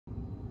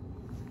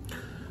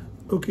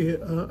Okay,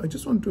 I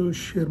just want to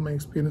share my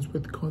experience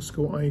with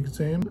Costco Eye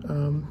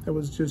exam. I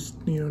was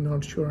just,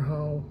 not sure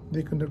how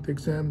they conduct the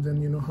exams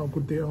and, how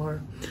good they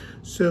are.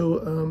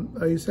 So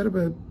I set up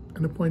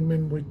an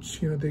appointment,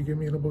 which, they gave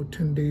me about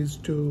 10 days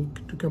to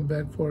come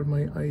back for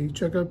my eye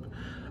checkup.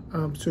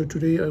 So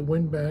today I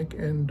went back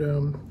and,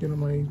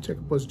 my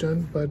checkup was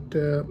done, but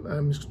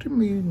I'm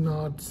extremely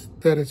not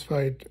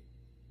satisfied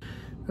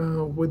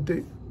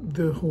with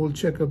the whole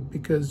checkup,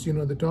 because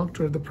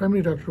the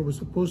primary doctor was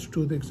supposed to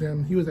do the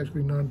exam. He was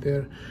actually not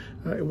there.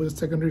 It was a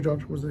secondary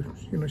doctor,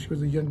 she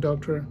was a young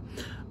doctor,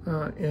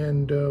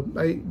 and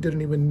I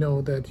didn't even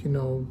know that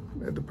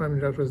the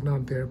primary doctor was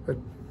not there. But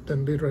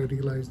then later I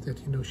realized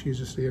that she's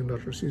just a young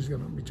doctor, she's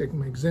gonna be checking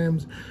my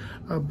exams,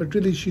 but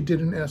really she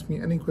didn't ask me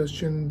any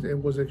questions.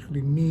 It was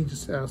actually me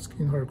just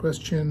asking her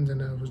questions,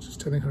 and I was just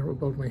telling her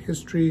about my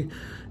history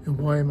and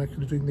why I'm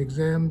actually doing the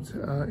exams,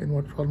 and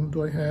what problem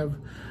do I have,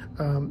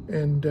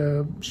 and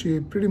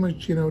she pretty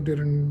much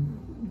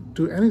didn't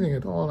do anything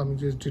at all. I mean,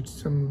 just did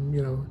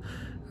some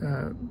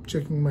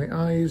checking my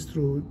eyes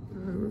through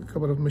a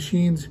couple of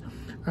machines.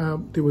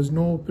 There was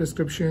no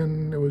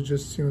prescription. It was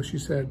just, she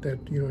said that,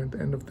 at the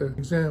end of the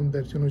exam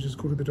that, just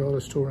go to the dollar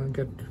store and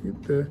get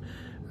the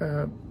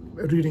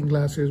reading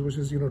glasses, which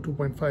is,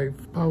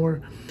 2.5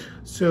 power.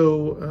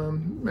 So,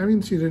 I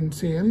mean, she didn't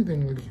say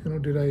anything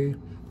like,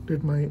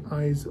 did my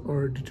eyes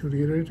are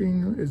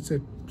deteriorating? Is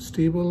it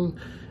stable?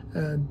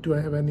 Do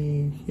I have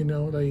any,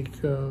 do I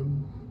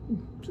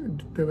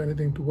have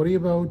anything to worry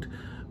about?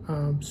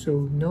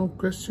 So no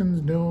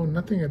questions,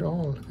 nothing at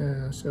all.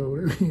 So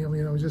really, I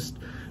mean, I was just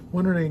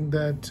wondering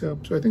that, so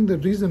I think the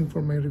reason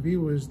for my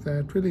review is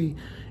that really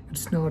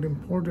it's not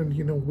important,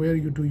 where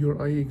you do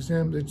your eye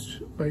exams, it's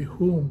by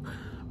whom.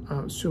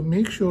 So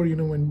make sure,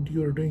 when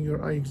you're doing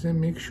your eye exam,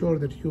 make sure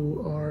that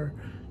you are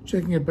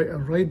checking it by a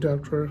right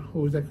doctor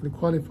who is actually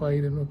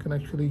qualified and who can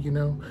actually,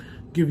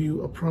 give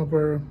you a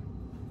proper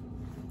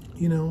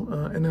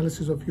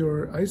analysis of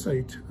your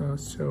eyesight.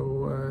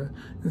 So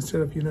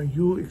instead of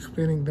you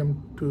explaining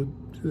them to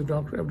the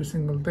doctor every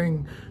single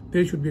thing,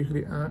 they should be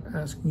actually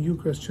asking you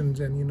questions,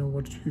 and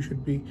what you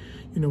should be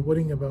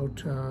worrying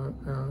about.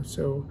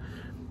 So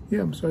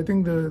yeah, so I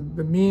think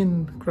the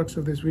main crux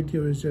of this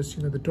video is just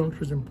the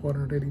doctor is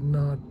important, really,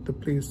 not the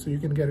place. So you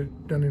can get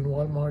it done in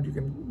Walmart, you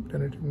can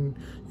done it in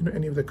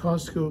any of the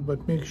Costco,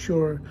 but make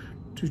sure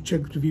to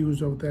check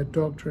reviews of that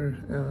doctor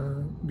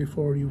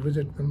before you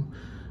visit them.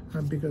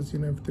 Because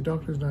if the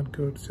doctor is not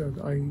good, so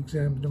the eye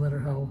exams, no matter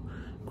how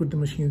good the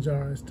machines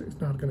are,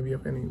 it's not going to be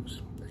of any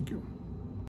use. Thank you.